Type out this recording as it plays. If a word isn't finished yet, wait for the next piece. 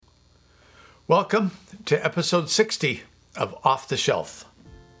Welcome to episode 60 of Off the Shelf.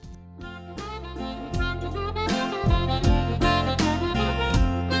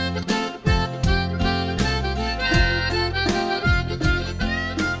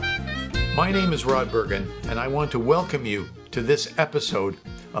 My name is Rod Bergen, and I want to welcome you to this episode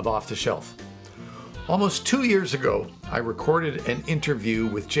of Off the Shelf. Almost 2 years ago, I recorded an interview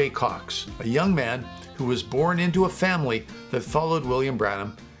with Jay Cox, a young man who was born into a family that followed William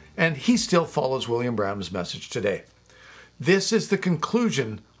Branham, and he still follows William Branham's message today. This is the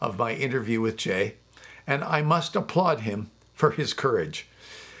conclusion of my interview with Jay, and I must applaud him for his courage.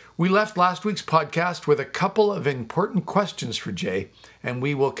 We left last week's podcast with a couple of important questions for Jay, and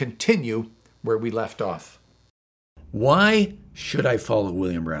we will continue where we left off. Why should I follow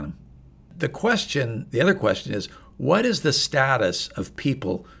William Branham? The other question is, what is the status of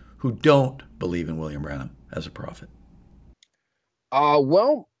people who don't believe in William Branham as a prophet?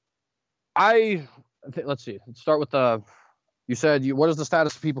 Let's see. Let's start with you said, what is the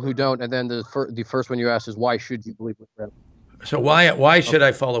status of people who don't? And then the first one you asked is, why should you believe with Branham? So why should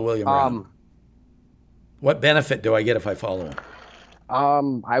I follow William Branham? What benefit do I get if I follow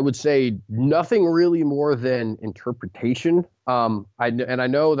him? I would say nothing really more than interpretation. I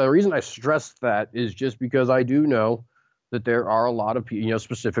know the reason I stress that is just because I do know that there are a lot of people,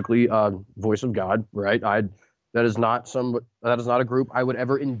 specifically Voice of God, right? That is not a group I would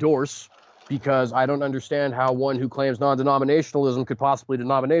ever endorse, because I don't understand how one who claims non-denominationalism could possibly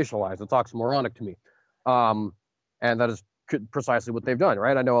denominationalize. It's oxymoronic to me. And that is precisely what they've done,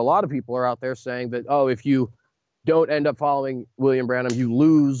 right? I know a lot of people are out there saying that, if you don't end up following William Branham, you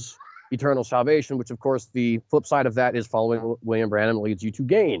lose eternal salvation, which of course the flip side of that is following William Branham leads you to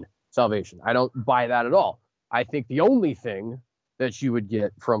gain salvation. I don't buy that at all. I think the only thing that you would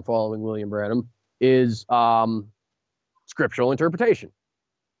get from following William Branham is scriptural interpretation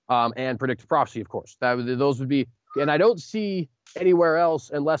and predictive prophecy, of course. Those would be, and I don't see anywhere else,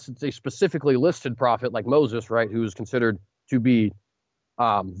 unless it's a specifically listed prophet like Moses, right, who's considered to be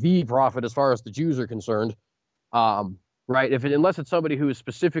the prophet as far as the Jews are concerned, right? Unless it's somebody who is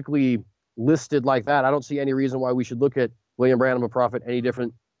specifically listed like that, I don't see any reason why we should look at William Branham, a prophet, any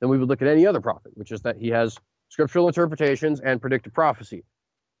different than we would look at any other prophet, which is that he has scriptural interpretations and predictive prophecy.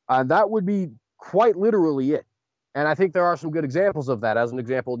 That would be quite literally it. And I think there are some good examples of that. As an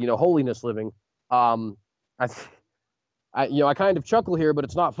example, holiness living. I kind of chuckle here, but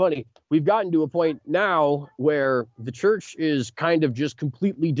it's not funny. We've gotten to a point now where the church is kind of just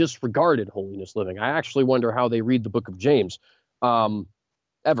completely disregarded holiness living. I actually wonder how they read the book of James,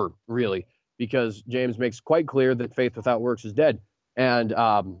 ever, really, because James makes quite clear that faith without works is dead. And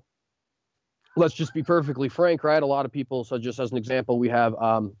let's just be perfectly frank, right? A lot of people, so just as an example, we have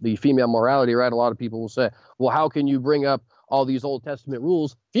the female morality, right? A lot of people will say, well, how can you bring up all these Old Testament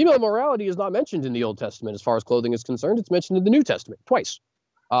rules? Female morality is not mentioned in the Old Testament as far as clothing is concerned. It's mentioned in the New Testament twice.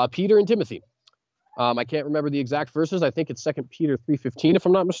 Peter and Timothy. I can't remember the exact verses. I think it's 2 Peter 3:15, if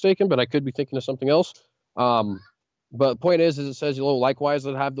I'm not mistaken, but I could be thinking of something else. But the point is it says, likewise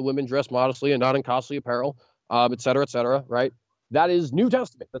that have the women dress modestly and not in costly apparel, et cetera, right? That is New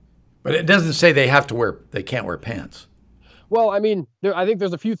Testament. But it doesn't say they can't wear pants. Well, I think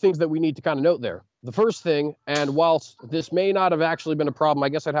there's a few things that we need to kind of note there. The first thing, and whilst this may not have actually been a problem, I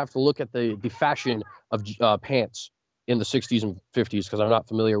guess I'd have to look at the fashion of pants in the 60s and 50s, because I'm not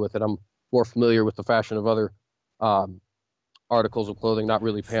familiar with it. I'm more familiar with the fashion of other articles of clothing, not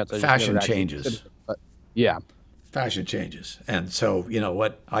really pants. Fashion changes. Yeah. Fashion changes. And so,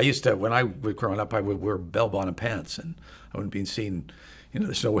 what I used to, when I was growing up, I would wear bell-bottom pants, and I wouldn't be seen,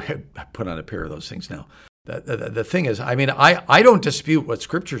 there's no way I'd put on a pair of those things now. The thing is, I don't dispute what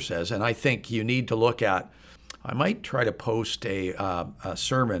Scripture says, and I think you need to look at, I might try to post a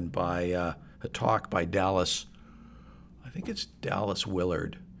sermon a talk by Dallas, I think it's Dallas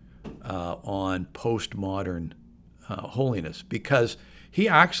Willard, on postmodern holiness, because he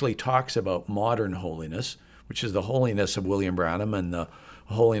actually talks about modern holiness, which is the holiness of William Branham and the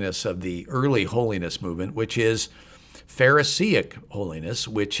holiness of the early holiness movement, which is Pharisaic holiness,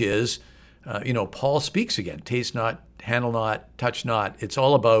 which is, Paul speaks again, taste not, handle not, touch not. It's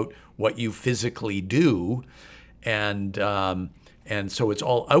all about what you physically do. And so it's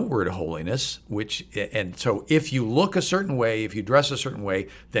all outward holiness, and so if you look a certain way, if you dress a certain way,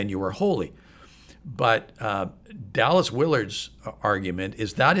 then you are holy. But Dallas Willard's argument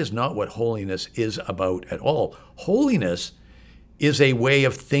is that is not what holiness is about at all. Holiness is a way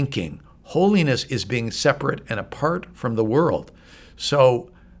of thinking. Holiness is being separate and apart from the world.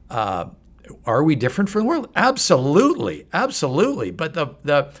 So are we different from the world? Absolutely, absolutely. But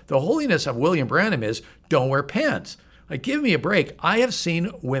the holiness of William Branham is don't wear pants. Like, give me a break. I have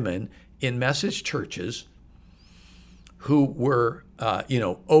seen women in message churches who were,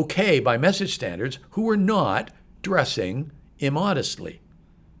 okay by message standards, who were not dressing immodestly.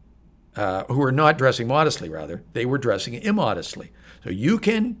 Who were not dressing modestly, rather. They were dressing immodestly. So you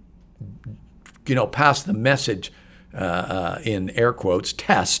can, pass the message, in air quotes,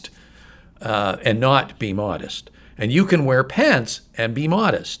 test, and not be modest. And you can wear pants and be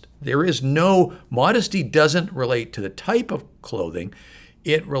modest. There is no, modesty doesn't relate to the type of clothing.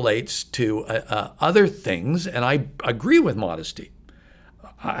 It relates to other things, and I agree with modesty.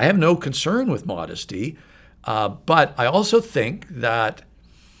 I have no concern with modesty, but I also think that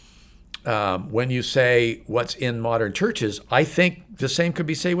when you say what's in modern churches, I think the same could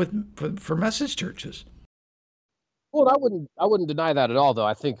be said for message churches. Well, I wouldn't deny that at all, though.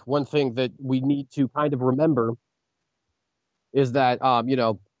 I think one thing that we need to kind of remember is that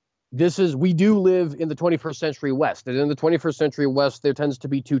we do live in the 21st century West. And in the 21st century West, there tends to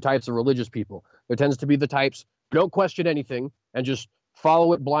be two types of religious people. There tends to be the types who don't question anything and just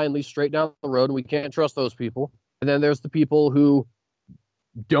follow it blindly straight down the road, and we can't trust those people. And then there's the people who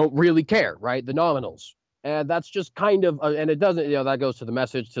don't really care, right? The nominals. And that's just kind of, and it doesn't, that goes to the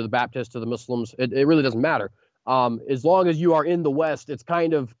message, to the Baptists, to the Muslims. It really doesn't matter. As long as you are in the West, it's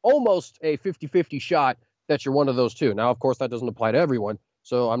kind of almost a 50-50 shot that you're one of those two. Now, of course, that doesn't apply to everyone.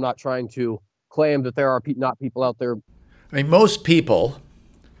 So I'm not trying to claim that there are not people out there. I mean, most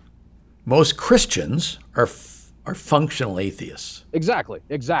Christians are functional atheists. Exactly.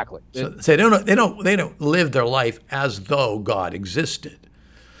 So they don't live their life as though God existed.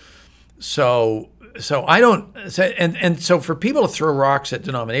 So I don't say, and so for people to throw rocks at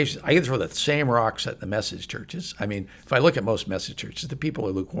denominations, I can throw the same rocks at the message churches. I mean, if I look at most message churches, the people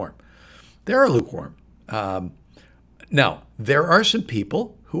are lukewarm. They are lukewarm. Now, there are some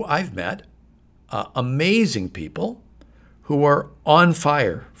people who I've met, amazing people, who are on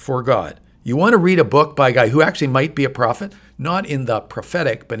fire for God. You want to read a book by a guy who actually might be a prophet, not in the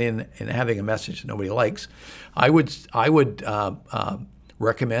prophetic, but in having a message that nobody likes. I would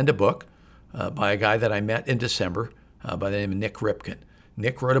recommend a book by a guy that I met in December by the name of Nick Ripken.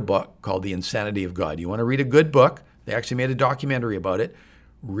 Nick wrote a book called The Insanity of God. You want to read a good book? They actually made a documentary about it.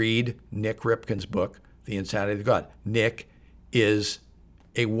 Read Nick Ripken's book, The Insanity of God. Nick is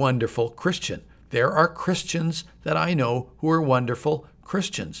a wonderful Christian. There are Christians that I know who are wonderful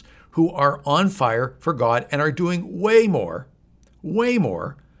Christians, who are on fire for God and are doing way more,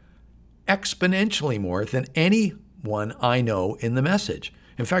 exponentially more than anyone I know in the message.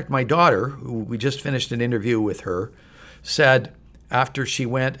 In fact, my daughter, who we just finished an interview with her, said after she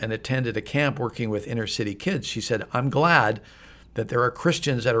went and attended a camp working with inner city kids, she said, I'm glad that there are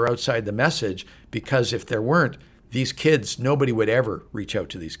Christians that are outside the message, because if there weren't, these kids, nobody would ever reach out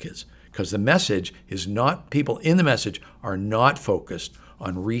to these kids, because the message is not, people in the message are not focused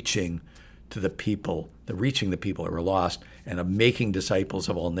on reaching the people that are lost and of making disciples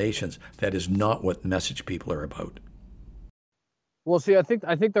of all nations. That is not what message people are about. Well, see, I think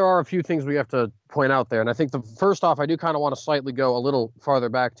there are a few things we have to point out there. And I think first off, I do kind of want to slightly go a little farther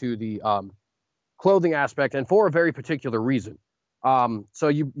back to the clothing aspect, and for a very particular reason. So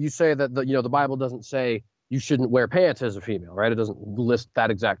you say that the Bible doesn't say you shouldn't wear pants as a female, right? It doesn't list that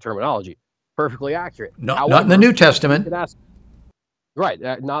exact terminology. Perfectly accurate. However, not in the New Testament. Right.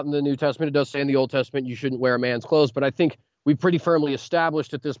 Not in the New Testament. It does say in the Old Testament you shouldn't wear a man's clothes. But I think we've pretty firmly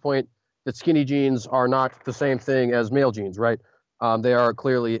established at this point that skinny jeans are not the same thing as male jeans, right? They are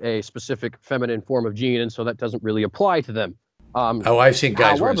clearly a specific feminine form of jean, and so that doesn't really apply to them. I've seen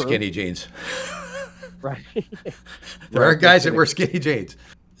guys wearing skinny jeans. Right. There are guys that wear skinny jeans.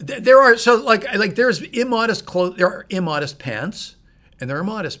 There are, so like there's immodest clothes, there are immodest pants, and there are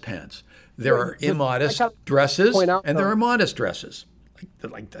modest pants. There are immodest dresses, and there are modest dresses.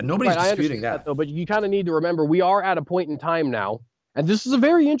 Like nobody's disputing that. Though, but you kind of need to remember, we are at a point in time now, and this is a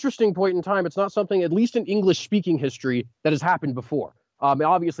very interesting point in time. It's not something, at least in English-speaking history, that has happened before.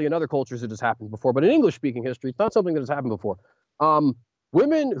 Obviously, in other cultures, it has happened before, but in English-speaking history, it's not something that has happened before.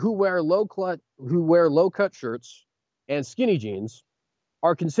 Women who wear low-cut shirts and skinny jeans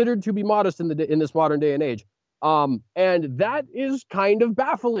are considered to be modest in this modern day and age. And that is kind of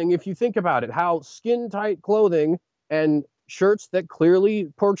baffling if you think about it, how skin-tight clothing and shirts that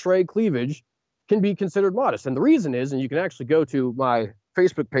clearly portray cleavage can be considered modest. And the reason is, and you can actually go to my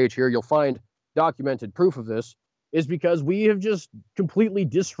Facebook page here, you'll find documented proof of this, is because we have just completely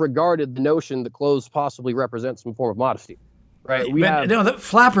disregarded the notion that clothes possibly represent some form of modesty. Right? The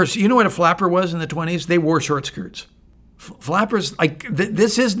flappers, you know what a flapper was in the 20s? They wore short skirts. Flappers,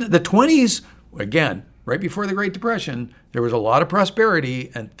 this isn't the 20s, again, right before the Great Depression, there was a lot of prosperity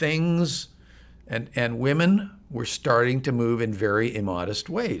and things, and women were starting to move in very immodest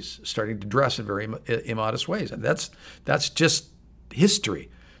ways, starting to dress in very immodest ways. And that's just history.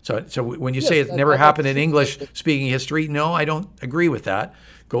 So when you say it never happened in English-speaking history, no, I don't agree with that.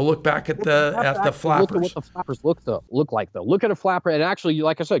 Go look back at the flappers. Look at what the flappers look like, though. Look at a flapper, and actually,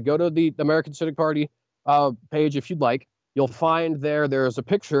 like I said, go to the American Civic Party page if you'd like. You'll find there's a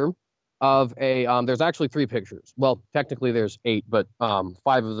picture of a. There's actually 3 pictures. Well, technically there's 8, but 5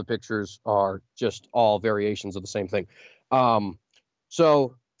 of the pictures are just all variations of the same thing.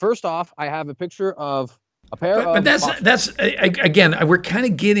 So first off, I have a picture of a pair of. But that's again, we're kind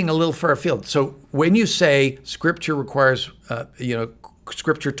of getting a little far afield. So when you say Scripture requires,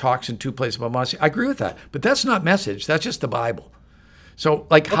 Scripture talks in 2 places about modesty, I agree with that. But that's not message. That's just the Bible. So,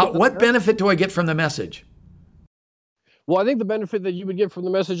 what benefit do I get from the message? Well, I think the benefit that you would get from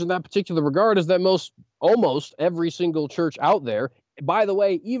the message in that particular regard is that almost every single church out there, by the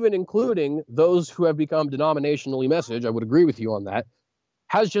way, even including those who have become denominationally message, I would agree with you on that,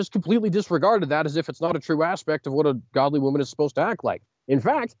 has just completely disregarded that as if it's not a true aspect of what a godly woman is supposed to act like. In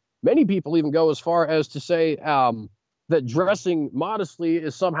fact, many people even go as far as to say that dressing modestly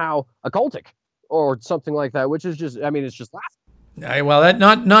is somehow occultic or something like that, which is just, it's just laughable. Well, that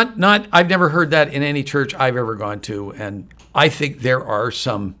not. I've never heard that in any church I've ever gone to, and I think there are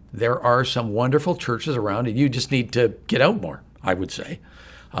some wonderful churches around, and you just need to get out more, I would say.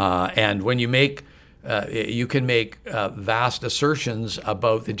 And when you you can make vast assertions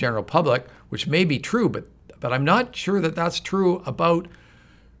about the general public, which may be true, but I'm not sure that that's true about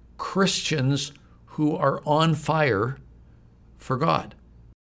Christians who are on fire for God.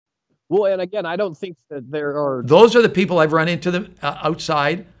 Well, and again, I don't think that there are. Those are the people I've run into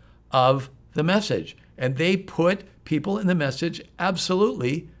outside of the message, and they put people in the message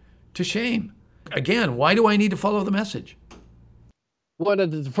absolutely to shame. Again, why do I need to follow the message? Well,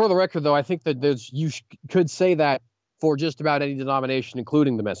 for the record, though, I think that you could say that for just about any denomination,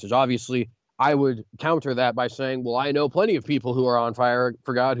 including the message. Obviously, I would counter that by saying, well, I know plenty of people who are on fire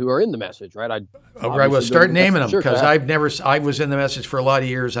for God who are in the message, right? Right. Well, start naming them, because I was in the message for a lot of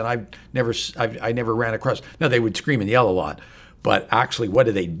years, and I never ran across. Now, they would scream and yell a lot, but actually, what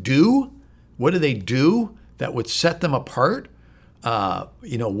do they do? What do they do that would set them apart?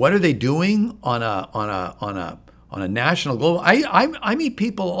 What are they doing on a national, global? I meet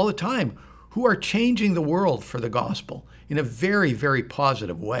people all the time who are changing the world for the gospel in a very, very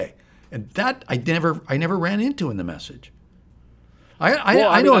positive way. And that I never ran into in the message.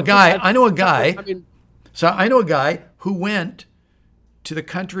 I know a guy who went to the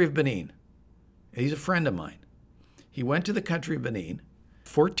country of Benin. He's a friend of mine. He went to the country of Benin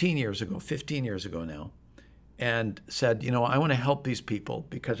 15 years ago now, and said, I want to help these people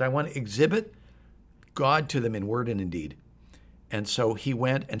because I want to exhibit God to them in word and in deed. And so he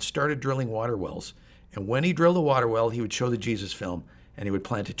went and started drilling water wells. And when he drilled a water well, he would show the Jesus film and he would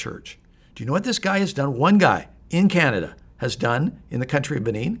plant a church. Do you know what this guy has done? One guy in Canada has done in the country of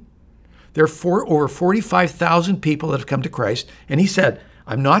Benin. There are over 45,000 people that have come to Christ. And he said,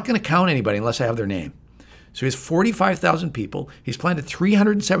 I'm not going to count anybody unless I have their name. So he has 45,000 people. He's planted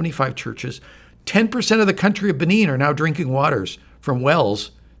 375 churches. 10% of the country of Benin are now drinking waters from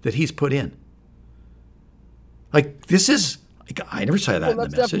wells that he's put in. I never saw that in the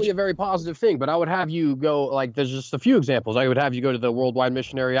message. That's definitely a very positive thing, but I would have you go, there's just a few examples. I would have you go to the Worldwide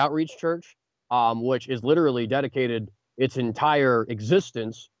Missionary Outreach Church, which is literally dedicated its entire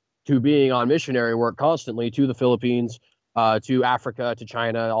existence to being on missionary work constantly to the Philippines, to Africa, to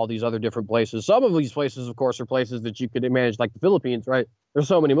China, all these other different places. Some of these places, of course, are places that you could manage, like the Philippines, right? There's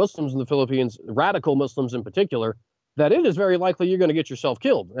so many Muslims in the Philippines, radical Muslims in particular, that it is very likely you're going to get yourself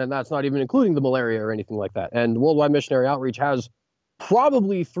killed. And that's not even including the malaria or anything like that. And Worldwide Missionary Outreach has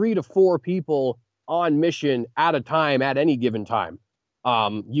probably 3 to 4 people on mission at a time, at any given time.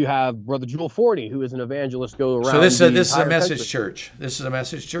 You have Brother Jewel Forney, who is an evangelist, go around. So this is a message church. This is a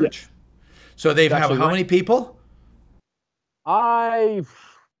message church. Yeah. So they have how many people? I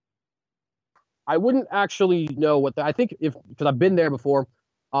wouldn't actually know what I think, because I've been there before.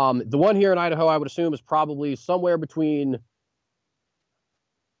 The one here in Idaho, I would assume, is probably somewhere between,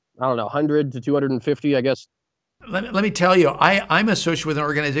 100 to 250, I guess. Let me tell you, I'm associated with an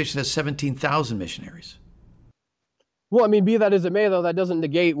organization that's 17,000 missionaries. Well, be that as it may, though, that doesn't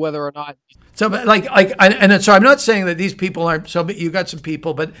negate whether or not. So, so I'm not saying that these people aren't. So you got some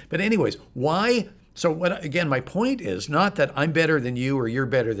people, but anyways, why? So again, my point is not that I'm better than you or you're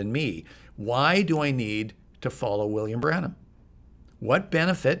better than me. Why do I need to follow William Branham? What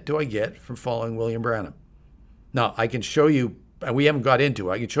benefit do I get from following William Branham? Now, I can show you, and we haven't got into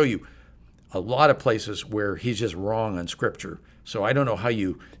it, I can show you a lot of places where he's just wrong on Scripture. So I don't know how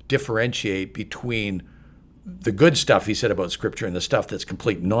you differentiate between the good stuff he said about Scripture and the stuff that's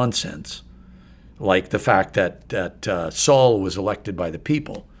complete nonsense, like the fact that Saul was elected by the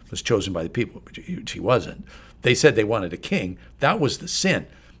people, was chosen by the people, which he wasn't. They said they wanted a king. That was the sin,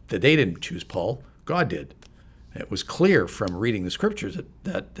 that they didn't choose Paul. God did. It was clear from reading the Scriptures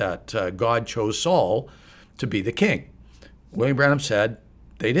that God chose Saul to be the king. William Branham said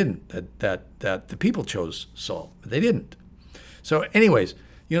they didn't, that the people chose Saul. They didn't. So anyways,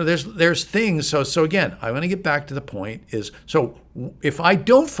 there's things. So again, I want to get back to the point is, so if I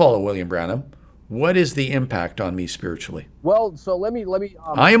don't follow William Branham, what is the impact on me spiritually? Well, so let me.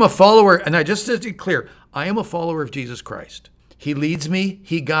 I am a follower, and I just to be clear, I am a follower of Jesus Christ. He leads me.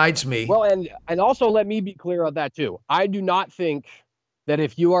 He guides me. Well, and also let me be clear on that too. I do not think that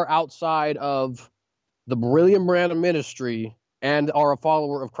if you are outside of the William Branham ministry and are a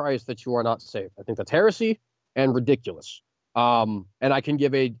follower of Christ, that you are not saved. I think that's heresy and ridiculous. And I can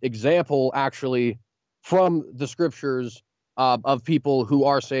give an example actually from the Scriptures of people who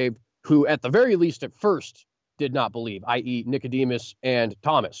are saved, who at the very least at first did not believe, i.e. Nicodemus and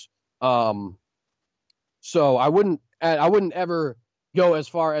Thomas. So I wouldn't ever go as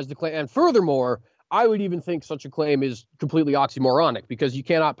far as the claim. And furthermore, I would even think such a claim is completely oxymoronic, because you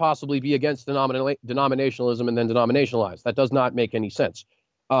cannot possibly be against denominationalism and then denominationalize. That does not make any sense.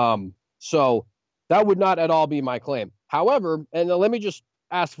 So that would not at all be my claim. However, and let me just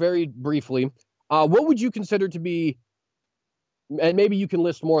ask very briefly, what would you consider to be, and maybe you can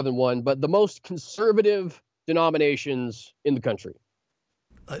list more than one, but the most conservative denominations in the country?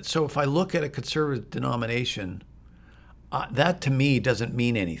 So if I look at a conservative denomination, that to me doesn't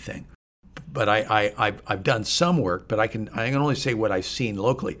mean anything. But I've done some work, but I can only say what I've seen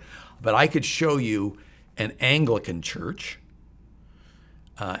locally. But I could show you an Anglican church,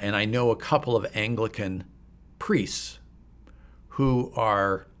 and I know a couple of Anglican priests who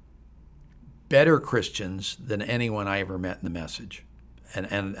are better Christians than anyone I ever met in the message.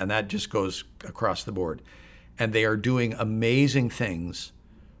 And that just goes across the board. And they are doing amazing things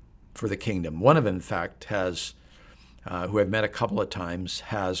for the kingdom. One of them, in fact, has, who I've met a couple of times,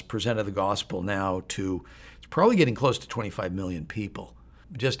 has presented the gospel now to, it's probably getting close to 25 million people.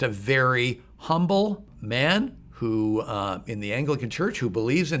 Just a very humble man who, in the Anglican Church, who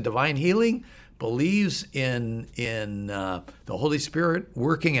believes in divine healing, believes in the Holy Spirit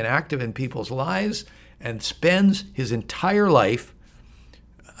working and active in people's lives, and spends his entire life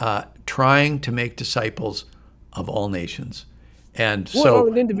trying to make disciples of all nations. And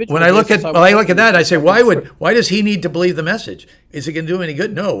so when I look at that, I say, why does he need to believe the message? Is it going to do any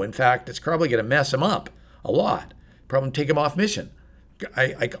good? No. In fact, it's probably going to mess him up a lot. Probably take him off mission.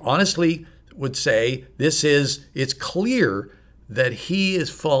 I honestly would say it's clear that he is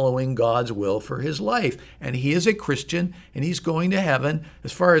following God's will for his life, and he is a Christian, and he's going to heaven,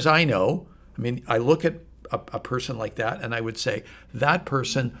 as far as I know. I mean, I look at a person like that, and I would say that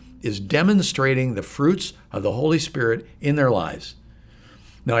person is demonstrating the fruits of the Holy Spirit in their lives.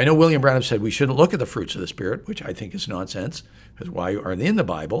 Now, I know William Branham said we shouldn't look at the fruits of the Spirit, which I think is nonsense, because why are they in the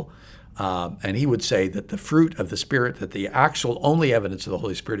Bible? And he would say that the fruit of the Spirit, that the actual only evidence of the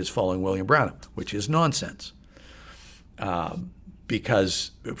Holy Spirit is following William Branham, which is nonsense.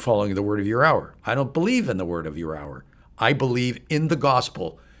 Because following the word of your hour. I don't believe in the word of your hour. I believe in the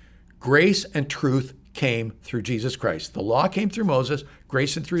gospel. Grace and truth came through Jesus Christ. The law came through Moses.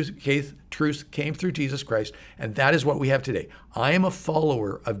 Grace and truth came through Jesus Christ. And that is what we have today. I am a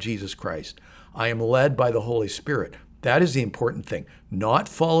follower of Jesus Christ. I am led by the Holy Spirit. That is the important thing. Not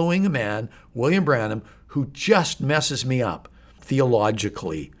following a man, William Branham, who just messes me up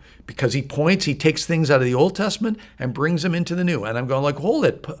theologically. Because he takes things out of the Old Testament and brings them into the New. And I'm going like, hold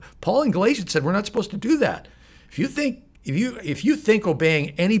it. Paul in Galatians said we're not supposed to do that. If you think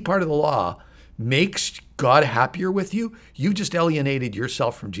obeying any part of the law makes God happier with you, you just alienated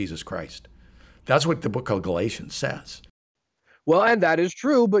yourself from Jesus Christ. That's what the book of Galatians says. Well, and that is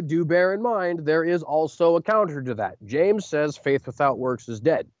true, but do bear in mind there is also a counter to that. James says faith without works is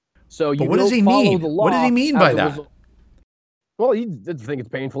dead. So you what does he mean? What does he mean by that? Well, I think it's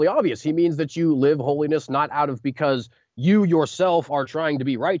painfully obvious. He means that you live holiness not out of because you yourself are trying to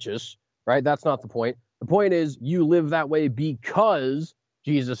be righteous, right? That's not the point. The point is you live that way because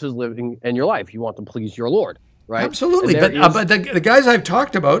Jesus is living in your life. You want to please your Lord, right? Absolutely. But the guys I've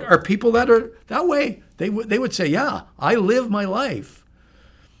talked about are people that are that way. They would say, yeah, I live my life.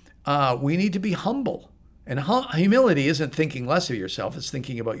 We need to be humble. And humility isn't thinking less of yourself. It's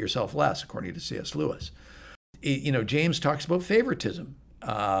thinking about yourself less, according to C.S. Lewis. James talks about favoritism,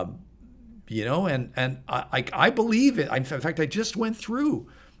 and I believe it. In fact, I just went through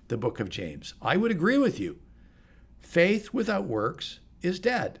the book of James. I would agree with you. Faith without works is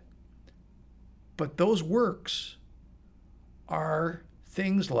dead. But those works are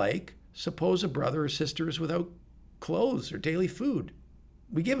things like, suppose a brother or sister is without clothes or daily food.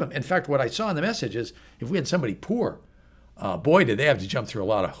 We give them. In fact, what I saw in the message is if we had somebody poor, boy, did they have to jump through a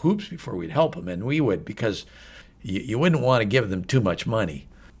lot of hoops before we'd help them. And we would, because you wouldn't want to give them too much money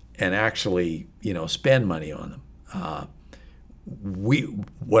and actually, spend money on them.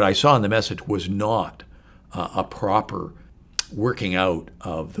 What I saw in the message was not a proper working out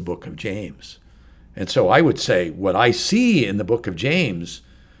of the book of James. And so I would say what I see in the book of James,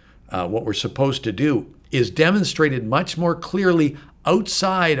 what we're supposed to do, is demonstrated much more clearly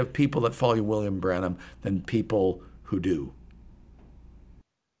outside of people that follow William Branham than people who do.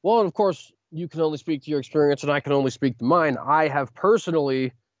 Well, and of course, you can only speak to your experience and I can only speak to mine. I have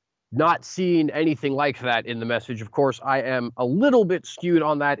personally not seen anything like that in the message. Of course, I am a little bit skewed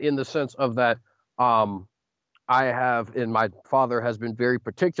on that in the sense of that my father has been very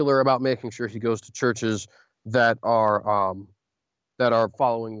particular about making sure he goes to churches that are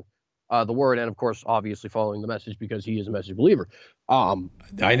following the word, and of course, obviously following the message because he is a message believer. I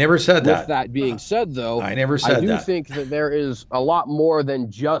never said that. With that being said, though, I never said that. I do think that there is a lot more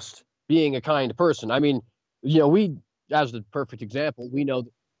than just being a kind person. I mean, we, as the perfect example, we know.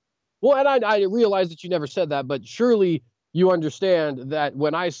 Well, and I realize that you never said that, but surely you understand that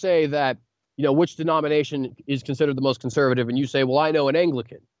when I say that, which denomination is considered the most conservative, and you say, well, I know an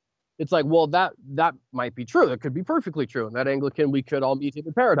Anglican. It's like, well, that might be true. That could be perfectly true. And that Anglican, we could all meet him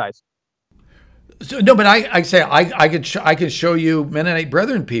in paradise. So, no, but I say I could show you Mennonite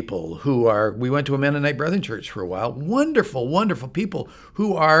Brethren people we went to a Mennonite Brethren church for a while. Wonderful, wonderful people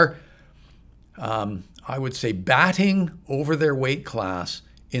who are, I would say, batting over their weight class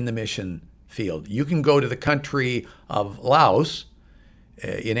in the mission field. You can go to the country of Laos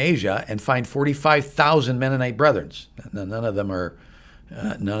in Asia and find 45,000 Mennonite Brethren. None of them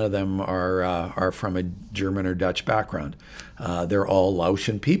are from a German or Dutch background. They're all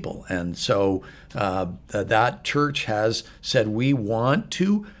Laotian people. And so that church has said, we want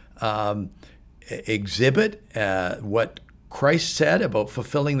to exhibit what Christ said about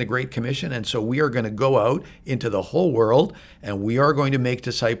fulfilling the Great Commission. And so we are going to go out into the whole world and we are going to make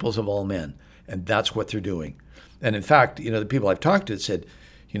disciples of all men. And that's what they're doing. And in fact, the people I've talked to said,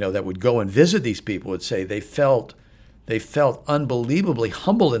 that would go and visit these people would say they felt unbelievably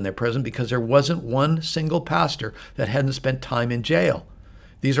humbled in their presence because there wasn't one single pastor that hadn't spent time in jail.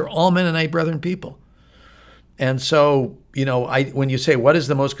 These are all Mennonite Brethren people. And so, when you say what is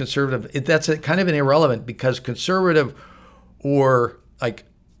the most conservative, that's kind of an irrelevant, because conservative or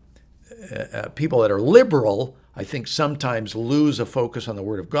people that are liberal, I think sometimes lose a focus on the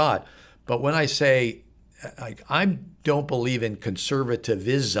Word of God. But when I say I don't believe in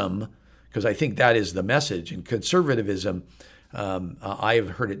conservatism, because I think that is the message. And conservatism, I have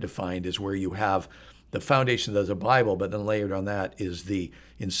heard it defined as where you have the foundation of the Bible, but then layered on that is the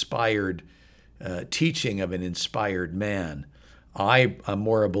inspired teaching of an inspired man. I'm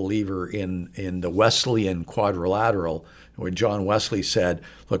more a believer in the Wesleyan quadrilateral, when John Wesley said,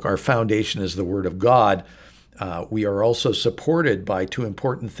 look, our foundation is the Word of God. We are also supported by two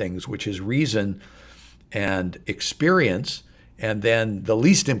important things, which is reason and experience. And then the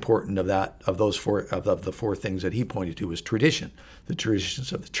least important of the four things that he pointed to was tradition, the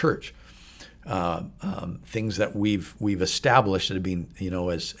traditions of the church, things that we've established that have been,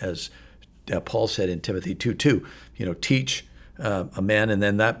 as Paul said in Timothy 2:2, teach a man, and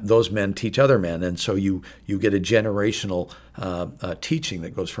then those men teach other men, and so you get a generational teaching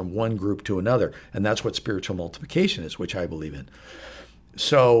that goes from one group to another, and that's what spiritual multiplication is, which I believe in.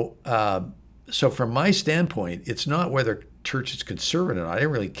 So from my standpoint, it's not whether church is conservative or not. I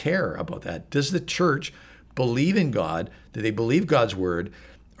don't really care about that. Does the church believe in God? Do they believe God's word?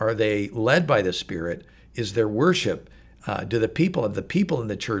 Are they led by the Spirit? Is their worship? Do the people in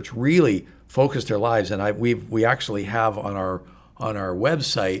the church really focus their lives? And we actually have on our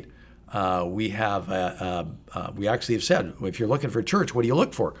website we actually have said, if you're looking for a church, what do you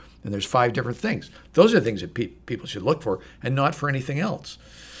look for? And there's 5 different things. Those are the things that people should look for, and not for anything else.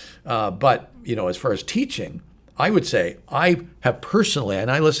 But as far as teaching, I would say I have personally, and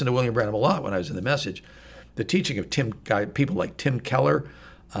I listened to William Branham a lot when I was in the message, the teaching of people like Tim Keller,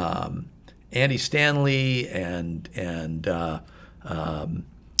 Andy Stanley, and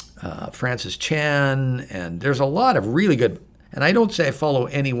Francis Chan, and there's a lot of really good. And I don't say I follow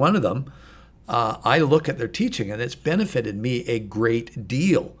any one of them. I look at their teaching, and it's benefited me a great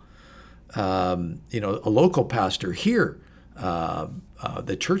deal. A local pastor here,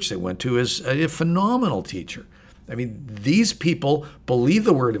 the church they went to, is a phenomenal teacher. I mean, these people believe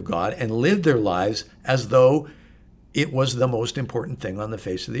the Word of God and live their lives as though it was the most important thing on the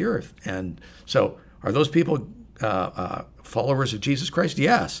face of the earth. And so, are those people followers of Jesus Christ?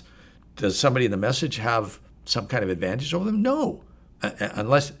 Yes. Does somebody in the message have some kind of advantage over them? No.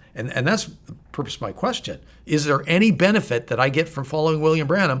 Unless, and that's the purpose of my question. Is there any benefit that I get from following William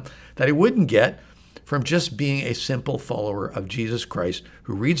Branham that I wouldn't get from just being a simple follower of Jesus Christ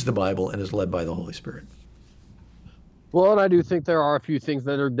who reads the Bible and is led by the Holy Spirit? Well, and I do think there are a few things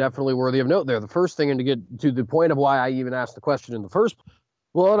that are definitely worthy of note there. The first thing, and to get to the point of why I even asked the question in the first place,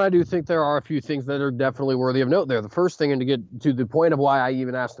 well, and I do think there are a few things that are definitely worthy of note there. The first thing, and to get to the point of why I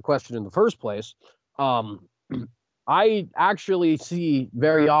even asked the question in the first place, I actually see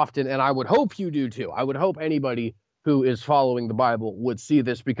very often, and I would hope you do too. I would hope anybody who is following the Bible would see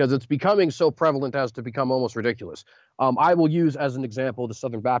this, because it's becoming so prevalent as to become almost ridiculous. I will use as an example the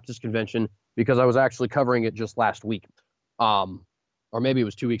Southern Baptist Convention, because I was actually covering it just last week. Or maybe it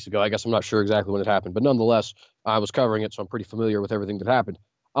was 2 weeks ago. I guess I'm not sure exactly when it happened, but nonetheless, I was covering it, so I'm pretty familiar with everything that happened.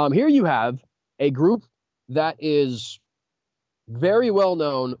 Here you have a group that is very well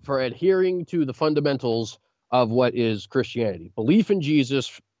known for adhering to the fundamentals of what is Christianity: belief in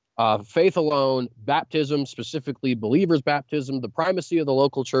Jesus, faith alone, baptism, specifically believers' baptism, the primacy of the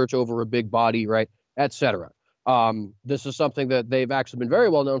local church over a big body, right, etc. This is something that they've actually been very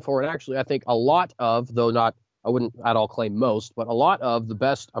well known for, and actually I think a lot of, though not, I wouldn't at all claim most, but a lot of the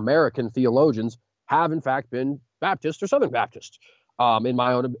best American theologians have in fact been Baptist or Southern Baptist, in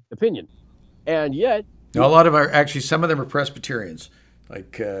my own opinion. And yet, now, a lot of them are actually, some of them are Presbyterians,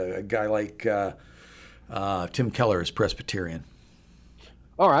 like a guy like Tim Keller is Presbyterian.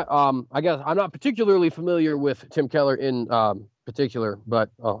 All right. I guess I'm not particularly familiar with Tim Keller in particular, but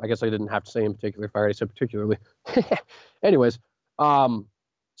I guess I didn't have to say in particular if I already said particularly. Anyways,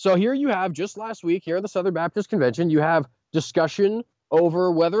 so here you have, just last week here at the Southern Baptist Convention, you have discussion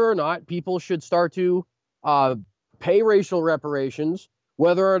over whether or not people should start to pay racial reparations,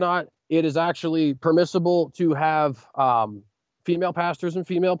 whether or not it is actually permissible to have female pastors and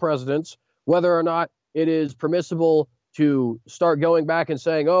female presidents, whether or not it is permissible to start going back and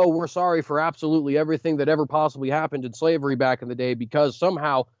saying, oh, we're sorry for absolutely everything that ever possibly happened in slavery back in the day, because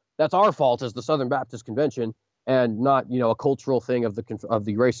somehow that's our fault as the Southern Baptist Convention, and not, a cultural thing of the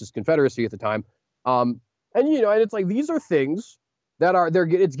racist Confederacy at the time. And it's like, these are things that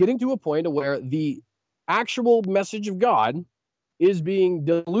it's getting to a point where the actual message of God is being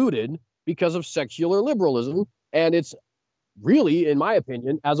diluted because of secular liberalism. And it's really, in my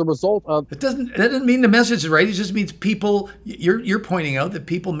opinion, as a result of... That doesn't mean the message is right. It just means people, you're pointing out that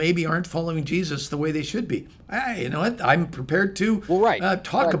people maybe aren't following Jesus the way they should be. I'm prepared to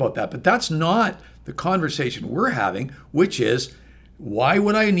talk about that, but that's not the conversation we're having, which is, why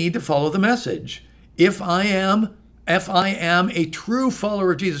would I need to follow the message if I am a true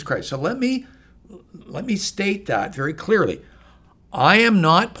follower of Jesus Christ? So let me state that very clearly. I am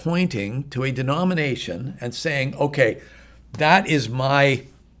not pointing to a denomination and saying, okay, that is my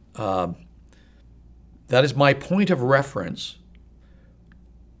point of reference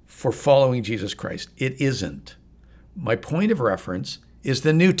for following Jesus Christ. It isn't. My point of reference is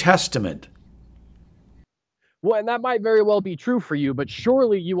the New Testament. Well, and that might very well be true for you, but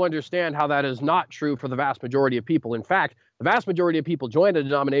surely you understand how that is not true for the vast majority of people. In fact, the vast majority of people join a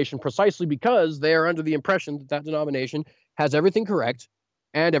denomination precisely because they are under the impression that that denomination has everything correct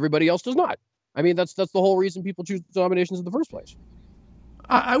and everybody else does not. I mean, that's the whole reason people choose denominations in the first place.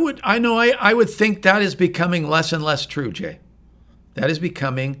 I would think that is becoming less and less true, Jay. That is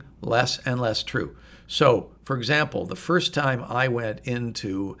becoming less and less true. So, for example, the first time I went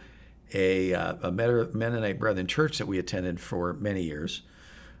into a Mennonite Brethren church that we attended for many years,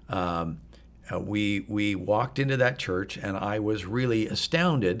 we walked into that church, and I was really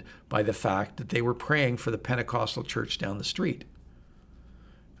astounded by the fact that they were praying for the Pentecostal church down the street.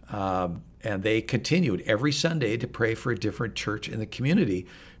 And they continued every Sunday to pray for a different church in the community,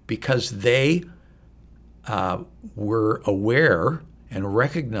 because they were aware and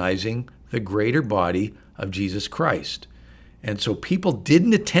recognizing the greater body of Jesus Christ. And so people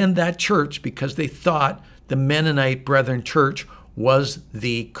didn't attend that church because they thought the Mennonite Brethren Church was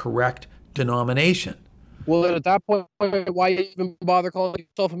the correct denomination. Well, at that point, why even bother calling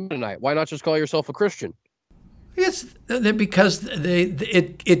yourself a Mennonite? Why not just call yourself a Christian? It's because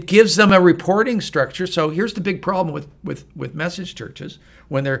it gives them a reporting structure. So here's the big problem with message churches: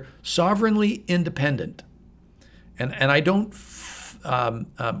 when they're sovereignly independent. And I don't,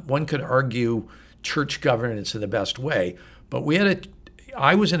 one could argue church governance in the best way, but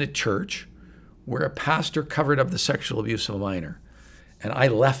I was in a church where a pastor covered up the sexual abuse of a minor. And I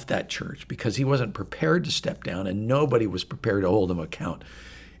left that church because he wasn't prepared to step down, and nobody was prepared to hold him account.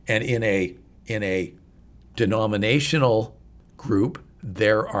 And in a denominational group,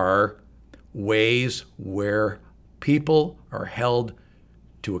 there are ways where people are held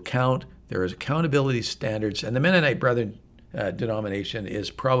to account. There is accountability standards, and the Mennonite Brethren denomination is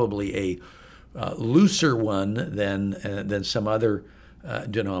probably a looser one than some other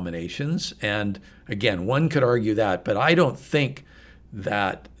denominations. And again, one could argue that, but I don't think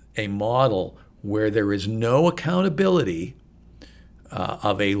that a model where there is no accountability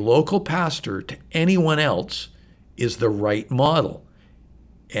of a local pastor to anyone else is the right model.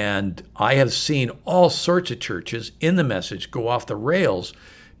 And I have seen all sorts of churches in the Message go off the rails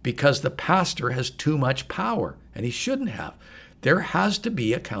because the pastor has too much power, and he shouldn't have. There has to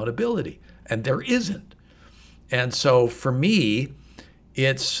be accountability, and there isn't. And so for me,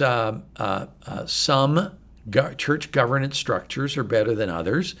 it's some church governance structures are better than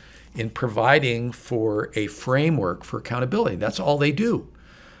others in providing for a framework for accountability. That's all they do.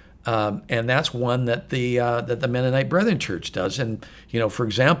 And that's one that the Mennonite Brethren Church does. And, for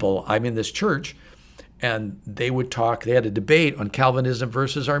example, I'm in this church, and they had a debate on Calvinism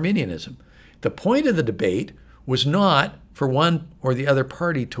versus Arminianism. The point of the debate was not for one or the other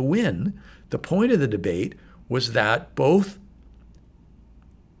party to win. The point of the debate was that both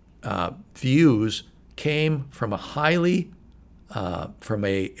views came from a high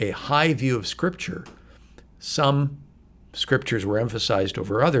view of Scripture. Some scriptures were emphasized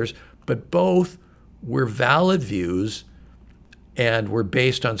over others, but both were valid views and were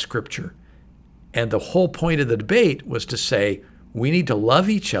based on Scripture. And the whole point of the debate was to say, we need to love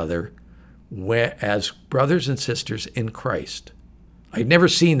each other as brothers and sisters in Christ. I'd never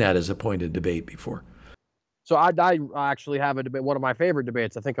seen that as a point of debate before. So I actually have a debate, one of my favorite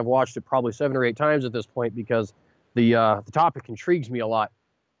debates. I think I've watched it probably 7 or 8 times at this point because the topic intrigues me a lot.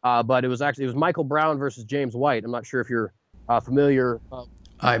 But it was Michael Brown versus James White. I'm not sure if you're familiar.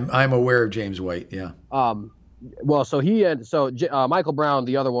 I'm aware of James White. Yeah. Well, so Michael Brown,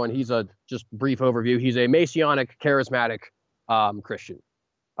 the other one, he's just brief overview. He's a Messianic, charismatic Christian,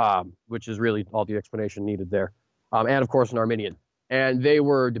 which is really all the explanation needed there. And of course, an Arminian. And they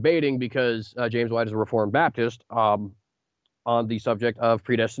were debating because James White is a Reformed Baptist on the subject of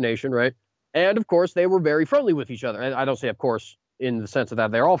predestination, right? And of course, they were very friendly with each other. And I don't say, of course, in the sense of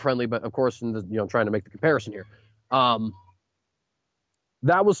that they're all friendly, but of course, in the trying to make the comparison here.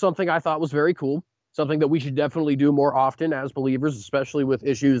 That was something I thought was very cool. Something that we should definitely do more often as believers, especially with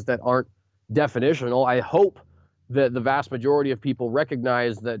issues that aren't definitional. I hope that the vast majority of people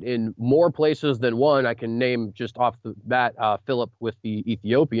recognize that in more places than one, I can name just off the bat Philip with the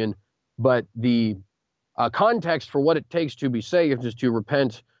Ethiopian, but the context for what it takes to be saved is to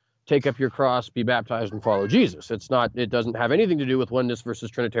repent, take up your cross, be baptized, and follow Jesus. It doesn't have anything to do with oneness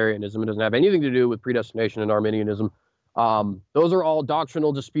versus Trinitarianism. It doesn't have anything to do with predestination and Arminianism. Those are all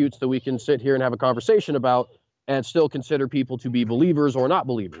doctrinal disputes that we can sit here and have a conversation about and still consider people to be believers or not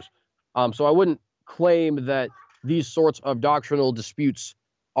believers. So I wouldn't claim that these sorts of doctrinal disputes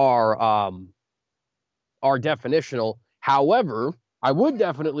are definitional. However, I would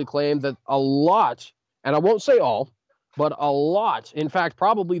definitely claim that a lot, and I won't say all, but a lot, in fact,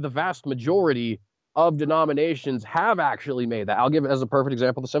 probably the vast majority of denominations have actually made that. I'll give it as a perfect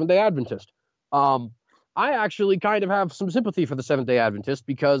example, the Seventh-day Adventist. I actually kind of have some sympathy for the Seventh-day Adventist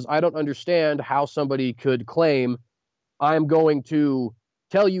because I don't understand how somebody could claim I'm going to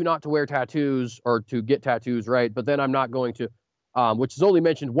tell you not to wear tattoos or to get tattoos, right? But then I'm not going to, which is only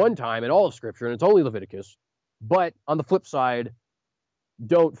mentioned one time in all of Scripture, and it's only Leviticus. But on the flip side,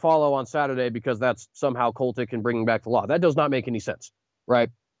 don't follow on Saturday because that's somehow cultic and bringing back the law. That does not make any sense, right?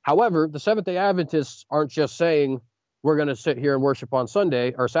 However, the Seventh-day Adventists aren't just saying we're going to sit here and worship on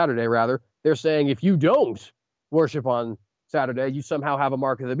Sunday, or Saturday rather. They're saying if you don't worship on Saturday, you somehow have a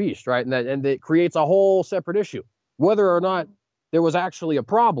mark of the beast, right? And it creates a whole separate issue. Whether or not there was actually a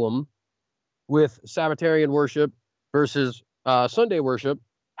problem with Sabbatarian worship versus Sunday worship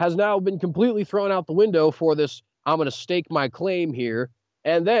has now been completely thrown out the window for this, I'm going to stake my claim here.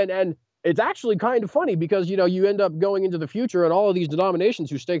 And it's actually kind of funny because, you end up going into the future and all of these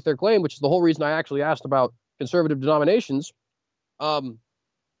denominations who stake their claim, which is the whole reason I actually asked about conservative denominations,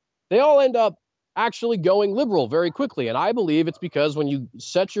 they all end up actually going liberal very quickly. And I believe it's because when you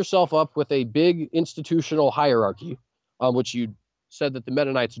set yourself up with a big institutional hierarchy, which you said that the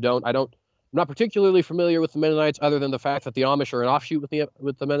Mennonites don't, I'm not particularly familiar with the Mennonites other than the fact that the Amish are an offshoot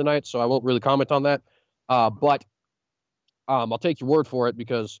with the Mennonites, so I won't really comment on that. But I'll take your word for it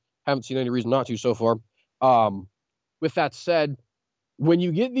because I haven't seen any reason not to so far. With that said, when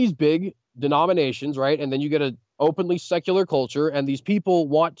you get these big denominations, right, and then you get an openly secular culture, and these people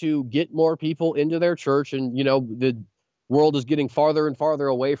want to get more people into their church, and the world is getting farther and farther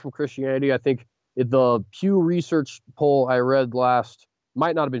away from Christianity. I think The Pew Research poll I read last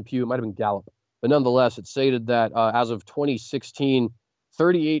might not have been Pew, it might have been Gallup, but nonetheless, it stated that as of 2016,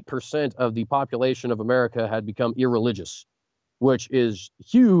 38% of the population of America had become irreligious, which is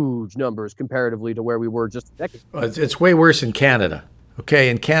huge numbers comparatively to where we were just a decade ago. Well, it's way worse in Canada. Okay,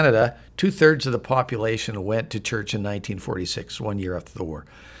 in Canada, 2/3 of the population went to church in 1946, 1 year after the war.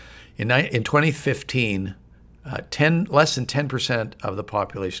 In 2015, less than 10% of the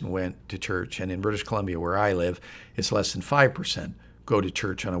population went to church, and in British Columbia, where I live, it's less than 5% go to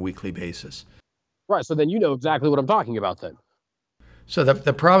church on a weekly basis. Right, so then you know exactly what I'm talking about then. So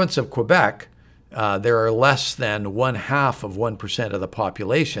the province of Quebec, there are less than 0.5% of the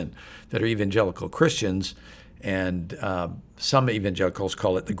population that are evangelical Christians, and some evangelicals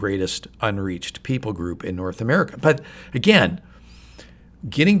call it the greatest unreached people group in North America. But again,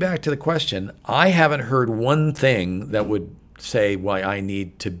 getting back to the question, I haven't heard one thing that would say why I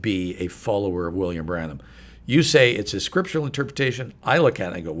need to be a follower of William Branham. You say it's a scriptural interpretation. I look at it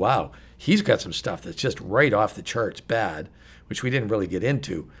and I go, wow, he's got some stuff that's just right off the charts bad, which we didn't really get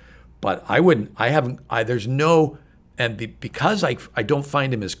into. But because I don't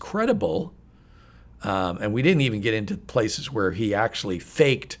find him as credible, and we didn't even get into places where he actually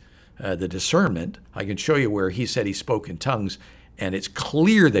faked the discernment. I can show you where he said he spoke in tongues, and it's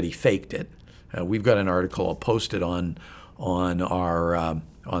clear that he faked it. We've got an article I'll post it on our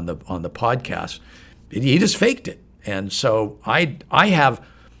on the podcast. He just faked it, and so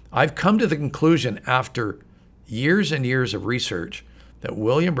I've come to the conclusion after years and years of research that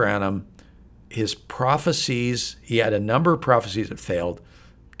William Branham, his prophecies, he had a number of prophecies that failed.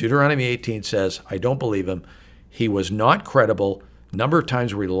 Deuteronomy 18 says, I don't believe him. He was not credible. A number of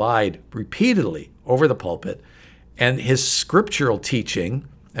times we lied repeatedly over the pulpit. And his scriptural teaching,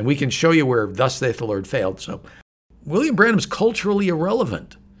 and we can show you where thus saith the Lord failed. So William Branham's culturally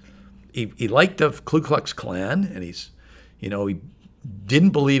irrelevant. He liked the Ku Klux Klan, and he didn't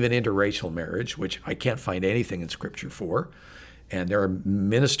believe in interracial marriage, which I can't find anything in scripture for. And there are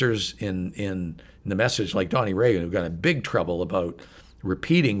ministers in the message like Donnie Reagan who've got in big trouble about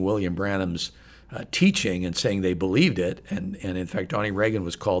repeating William Branham's teaching and saying they believed it. And in fact, Donnie Reagan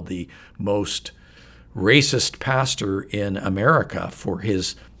was called the most racist pastor in America for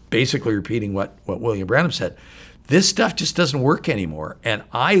his basically repeating what William Branham said. This stuff just doesn't work anymore. And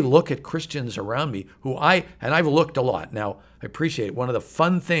I look at Christians around me and I've looked a lot. Now, I appreciate it. One of the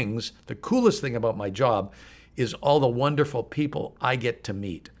fun things, the coolest thing about my job is all the wonderful people I get to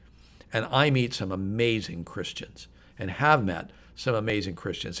meet. And I meet some amazing Christians and have met some amazing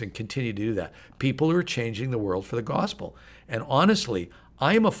Christians and continue to do that. People who are changing the world for the gospel. And honestly,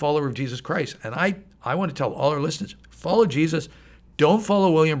 I am a follower of Jesus Christ. And I want to tell all our listeners, follow Jesus. Don't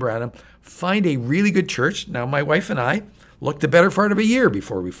follow William Branham. Find a really good church. Now, my wife and I looked the better part of a year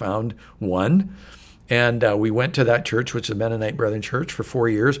before we found one. And we went to that church, which is the Mennonite Brethren Church, for 4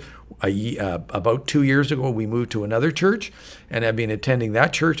 years. About 2 years ago, we moved to another church and have been attending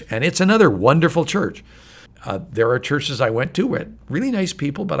that church. And it's another wonderful church. There are churches I went to with really nice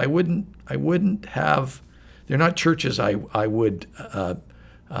people, but I wouldn't have. They're not churches I would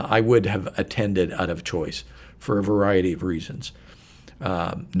have attended out of choice for a variety of reasons.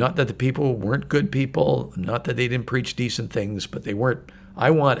 Not that the people weren't good people, not that they didn't preach decent things, but they weren't. I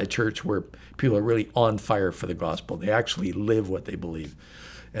want a church where people are really on fire for the gospel. They actually live what they believe.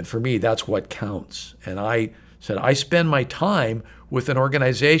 And for me, that's what counts. And I said, I spend my time with an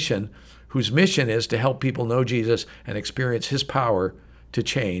organization whose mission is to help people know Jesus and experience his power to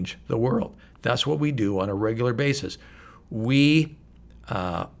change the world. That's what we do on a regular basis. We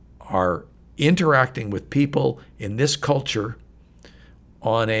are interacting with people in this culture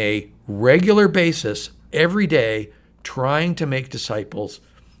on a regular basis, every day, trying to make disciples,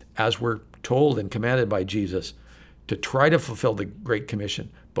 as we're told and commanded by Jesus, to try to fulfill the Great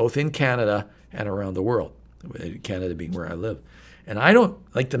Commission, both in Canada and around the world, Canada being where I live. And I don't,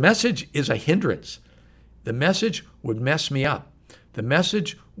 the message is a hindrance. The message would mess me up. The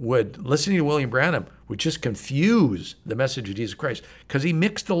message listening to William Branham would just confuse the message of Jesus Christ, because he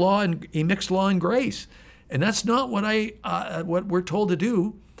mixed law and grace. And that's not what we're told to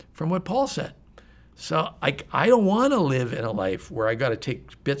do from what Paul said. So I don't want to live in a life where I got to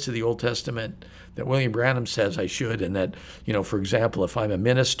take bits of the Old Testament that William Branham says I should, and that, for example, if I'm a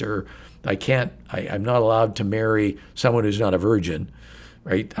minister, I'm not allowed to marry someone who's not a virgin,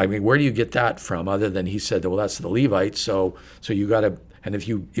 right? I mean, where do you get that from, other than he said that, well, that's the Levites, so you got to, and if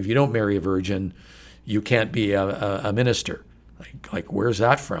you don't marry a virgin, you can't be a minister. Like where's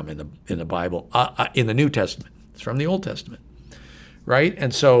that from in the Bible? In the New Testament. It's from the Old Testament, right?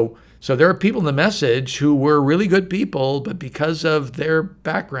 And so there are people in the message who were really good people, but because of their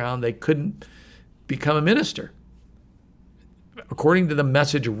background, they couldn't become a minister according to the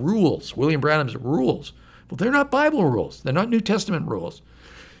message rules, William Branham's rules. Well, they're not Bible rules. They're not New Testament rules.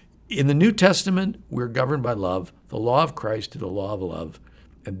 In the New Testament, we're governed by love. The law of Christ is the law of love.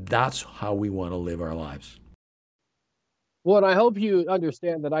 And that's how we want to live our lives. Well, and I hope you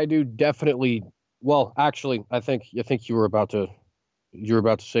understand that I do definitely. Well, actually, I think you were about to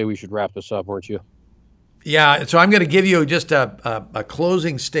say we should wrap this up, weren't you? Yeah. So I'm going to give you just a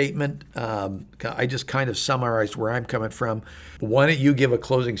closing statement. I just kind of summarized where I'm coming from. Why don't you give a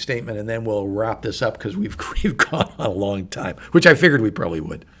closing statement, and then we'll wrap this up because we've gone on a long time, which I figured we probably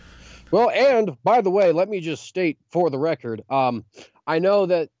would. Well, and by the way, let me just state for the record, I know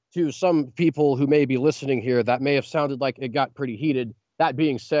that to some people who may be listening here, that may have sounded like it got pretty heated. That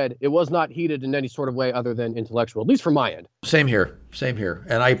being said, it was not heated in any sort of way other than intellectual, at least from my end. Same here.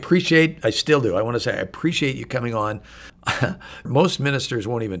 And I still do. I want to say I appreciate you coming on. Most ministers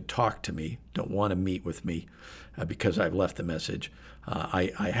won't even talk to me, don't want to meet with me because I've left the message.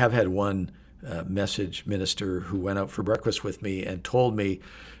 I have had one message minister who went out for breakfast with me and told me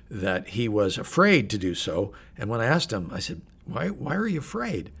that he was afraid to do so. And when I asked him, I said, why are you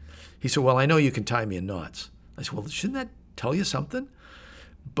afraid? He said, well, I know you can tie me in knots. I said, well, shouldn't that tell you something?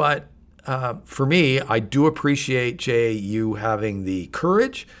 But for me, I do appreciate, Jay, you having the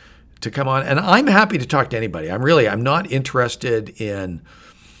courage to come on. And I'm happy to talk to anybody. I'm not interested in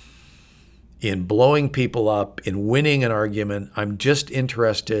blowing people up, in winning an argument. I'm just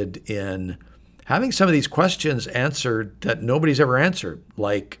interested in having some of these questions answered that nobody's ever answered.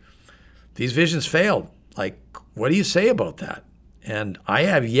 Like, these visions failed. Like, what do you say about that? And I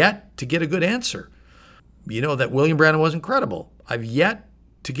have yet to get a good answer. You know that William Branham wasn't credible. I've yet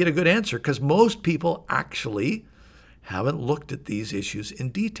to get a good answer because most people actually haven't looked at these issues in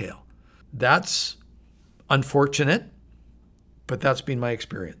detail. That's unfortunate, but that's been my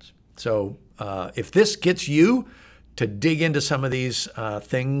experience. So if this gets you to dig into some of these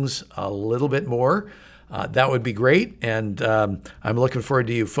things a little bit more, that would be great. And I'm looking forward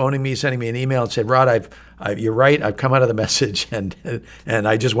to you phoning me, sending me an email and saying, Rod, you're right. I've come out of the message and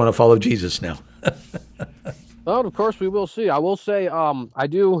I just want to follow Jesus now. Well, of course, we will see. I will say I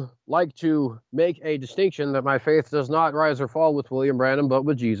do like to make a distinction that my faith does not rise or fall with William Branham, but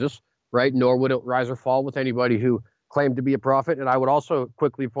with Jesus, right? Nor would it rise or fall with anybody who claimed to be a prophet. And I would also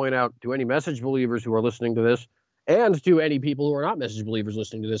quickly point out to any message believers who are listening to this and to any people who are not message believers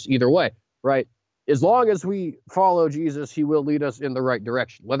listening to this, either way, right? As long as we follow Jesus, he will lead us in the right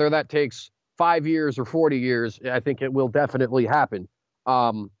direction. Whether that takes 5 years or 40 years, I think it will definitely happen.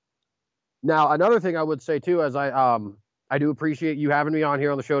 Now, another thing I would say, too, as I do appreciate you having me on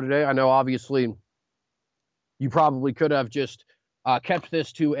here on the show today. I know, obviously, you probably could have just kept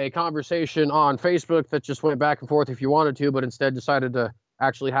this to a conversation on Facebook that just went back and forth if you wanted to, but instead decided to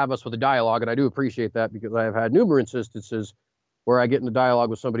actually have us with a dialogue. And I do appreciate that because I have had numerous instances where I get in a dialogue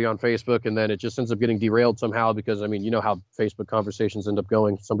with somebody on Facebook and then it just ends up getting derailed somehow because, I mean, you know how Facebook conversations end up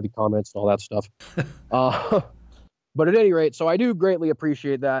going. Somebody comments and all that stuff. But at any rate, so I do greatly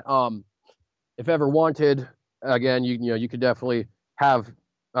appreciate that. If ever wanted, again, you could definitely have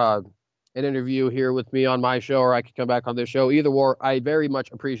an interview here with me on my show, or I could come back on this show. Either or, I very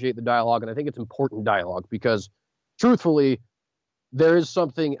much appreciate the dialogue, and I think it's important dialogue because, truthfully, there is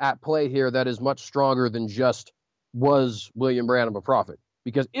something at play here that is much stronger than just was William Branham a prophet?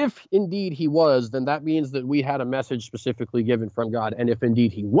 Because if indeed he was, then that means that we had a message specifically given from God. And if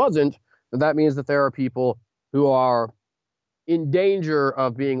indeed he wasn't, then that means that there are people who are in danger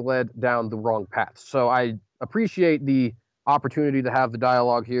of being led down the wrong path. So I appreciate the opportunity to have the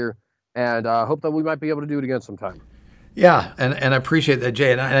dialogue here and hope that we might be able to do it again sometime. Yeah, and I appreciate that,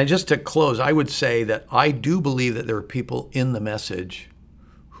 Jay. And just to close, I would say that I do believe that there are people in the message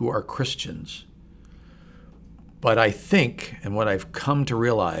who are Christians. But I think, and what I've come to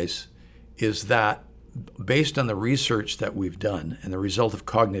realize, is that based on the research that we've done and the result of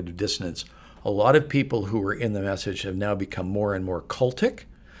cognitive dissonance, a lot of people who are in the message have now become more and more cultic.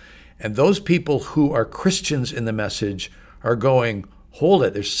 And those people who are Christians in the message are going, hold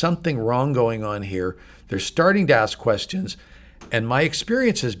it, there's something wrong going on here. They're starting to ask questions. And my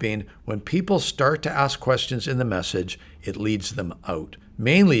experience has been when people start to ask questions in the message, it leads them out,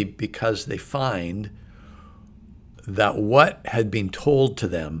 mainly because they find that what had been told to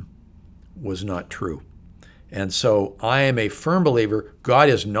them was not true. And so I am a firm believer, God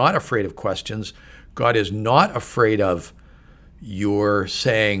is not afraid of questions. God is not afraid of your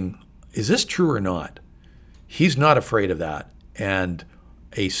saying, is this true or not? He's not afraid of that. And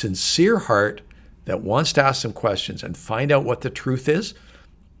a sincere heart that wants to ask some questions and find out what the truth is,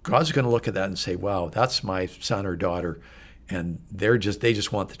 God's going to look at that and say, wow, that's my son or daughter. And they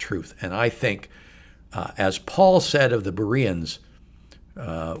just want the truth. And I think as Paul said of the Bereans,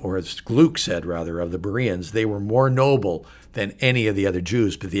 or as Luke said, rather, of the Bereans, they were more noble than any of the other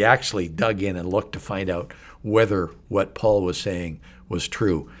Jews, but they actually dug in and looked to find out whether what Paul was saying was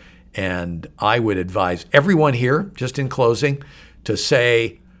true. And I would advise everyone here, just in closing, to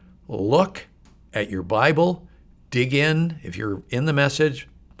say, look at your Bible, dig in. If you're in the Message,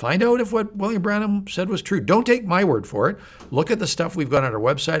 find out if what William Branham said was true. Don't take my word for it. Look at the stuff we've got on our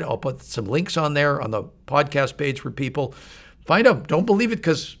website. I'll put some links on there on the podcast page for people. Find out. Don't believe it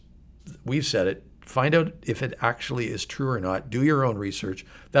because we've said it. Find out if it actually is true or not. Do your own research.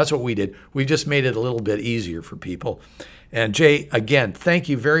 That's what we did. We just made it a little bit easier for people. And Jay, again, thank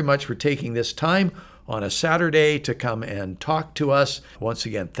you very much for taking this time on a Saturday to come and talk to us. Once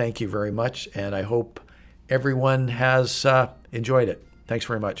again, thank you very much. And I hope everyone has enjoyed it. Thanks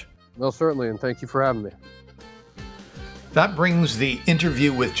very much. Well, certainly. And thank you for having me. That brings the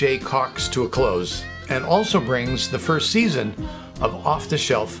interview with Jay Cox to a close and also brings the first season of Off the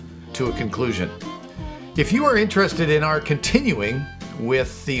Shelf to a conclusion. If you are interested in our continuing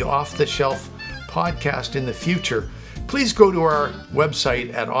with the Off the Shelf podcast in the future, please go to our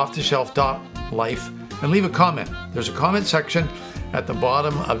website at offtheshelf.life and leave a comment. There's a comment section at the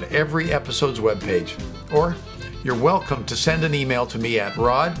bottom of every episode's webpage. Or you're welcome to send an email to me at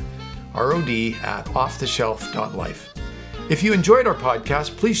rod@offtheshelf.life. If you enjoyed our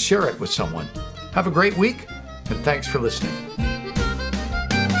podcast, please share it with someone. Have a great week, and thanks for listening.